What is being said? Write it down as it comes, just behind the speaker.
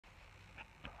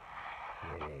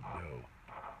Yo,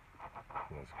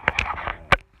 what's going on?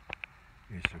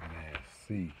 It's your man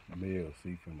C, Mel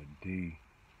C from the D,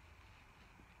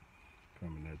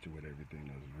 coming at you with everything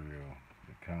that's real.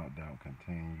 The countdown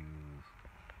continues.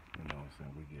 You know what I'm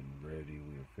saying? We're getting ready.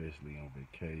 We're officially on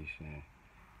vacation.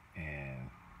 And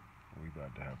we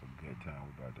about to have a good time.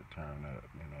 We about to turn up.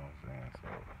 You know what I'm saying? So,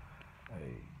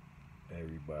 hey,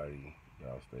 everybody,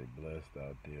 y'all stay blessed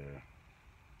out there.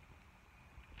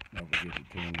 Don't forget to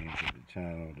tune into the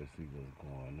channel to see what's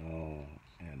going on.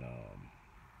 And,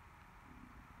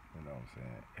 you know what I'm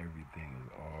saying? Everything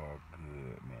is all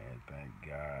good, man. Thank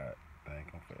God.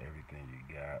 Thank Him for everything you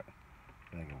got.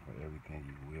 Thank Him for everything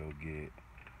you will get.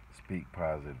 Speak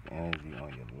positive energy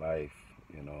on your life.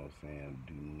 You know what I'm saying?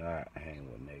 Do not hang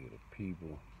with negative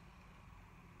people.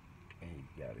 And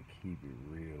you got to keep it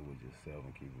real with yourself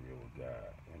and keep it real with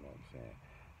God. You know what I'm saying?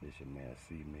 This your man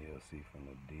C, Mel C from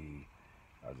the D.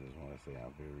 I just want to say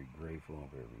I'm very grateful,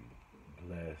 I'm very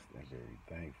blessed, and very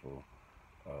thankful.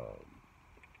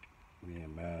 Me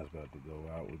and Miles about to go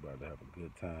out. We about to have a good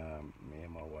time. Me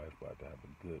and my wife about to have a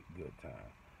good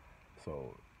time.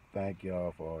 So thank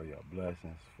y'all for all y'all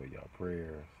blessings, for y'all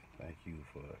prayers. Thank you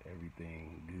for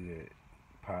everything good,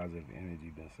 positive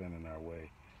energy been sending our way,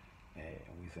 and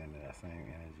we sending that same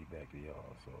energy back to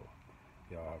y'all. So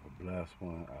y'all have a blessed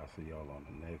one. I'll see y'all on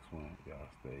the next one. Y'all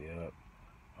stay up.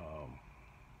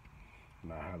 And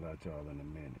I'll holler at y'all in a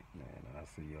minute, man. And I'll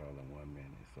see y'all in 1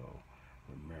 minute. So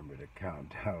remember, the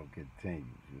countdown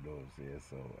continues. You know what I'm saying?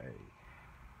 So, hey,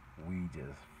 we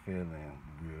just feeling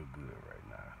real good right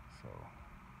now. So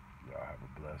y'all have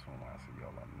a blessed one. I'll see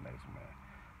y'all on the next one, man.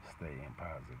 Stay in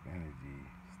positive energy.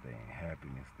 Stay in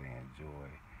happiness. Stay in joy.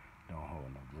 Don't hold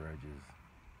no grudges.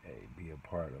 Hey, be a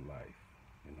part of life.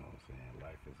 You know what I'm saying?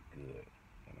 Life is good.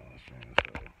 You know what I'm saying?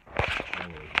 So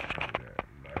always remember that.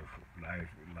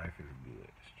 Life is good,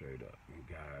 straight up. And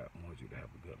God wants you to have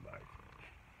a good life.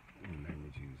 In the name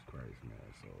of Jesus Christ,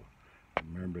 man. So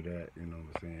remember that, you know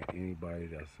what I'm saying? Anybody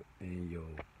that's in your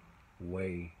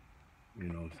way, you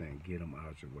know what I'm saying, get them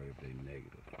out your way if they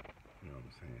negative. You know what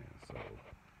I'm saying? So,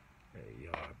 hey,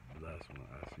 y'all have a blessed one.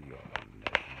 I'll see y'all on the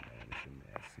next one, man. It's your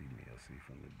man C, Mel C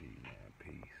from the D, man.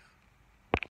 Peace.